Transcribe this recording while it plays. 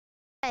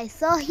Okay,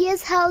 so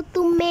here's how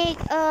to make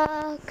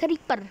a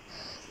creeper.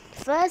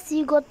 First,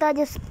 you gotta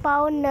just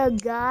spawn a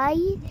guy.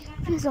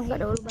 Please don't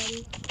get old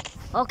buddy.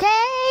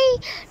 Okay,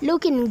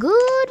 looking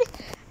good.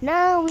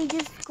 Now we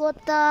just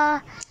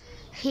gotta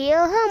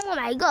heal him. Oh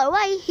my god,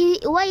 why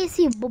is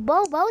he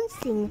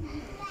bouncing?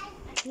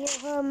 Heal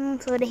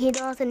him so that he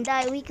doesn't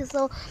die weak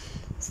so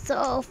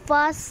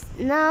fast.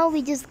 Now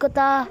we just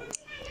gotta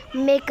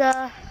make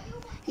a.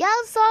 Yeah,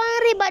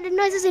 sorry about the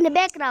noises in the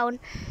background.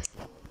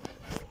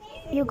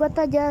 You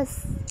gotta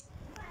just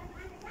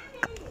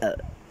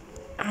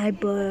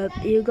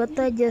you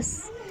gotta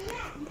just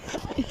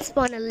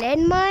spawn a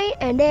landmine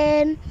and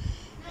then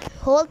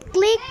hold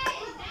click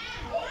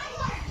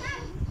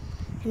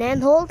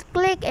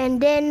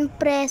and then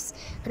press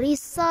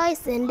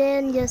resize and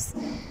then just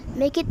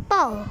make it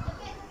power.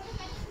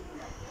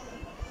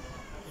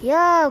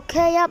 Yeah,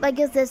 okay, yep, I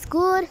guess that's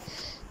good.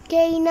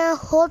 Okay, now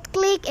hold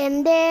click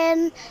and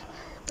then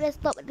press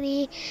stop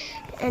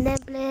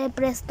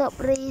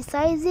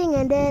resizing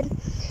and then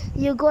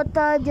you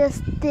gotta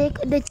just take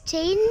the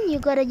chain. You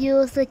gotta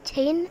use the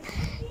chain.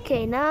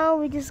 Okay, now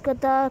we just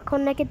gotta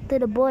connect it to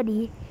the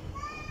body.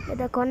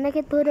 There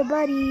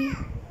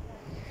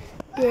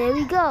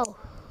we go.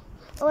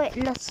 Oh wait,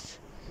 lost.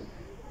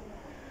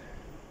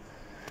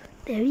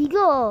 There we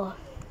go.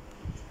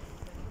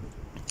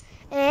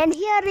 And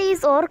here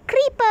is our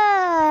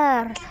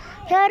creeper.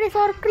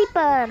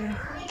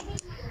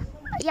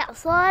 Yeah,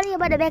 sorry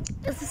about the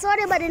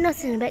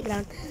noise in the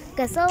background.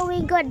 Okay, so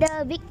we got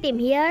the victim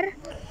here.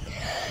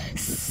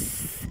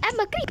 I'm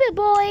a creeper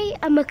boy.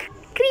 I'm a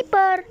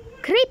creeper.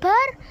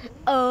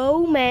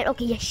 Oh man.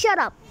 Okay, yeah, shut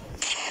up.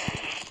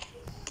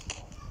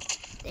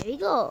 There we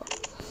go.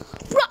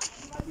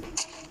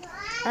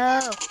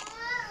 Oh.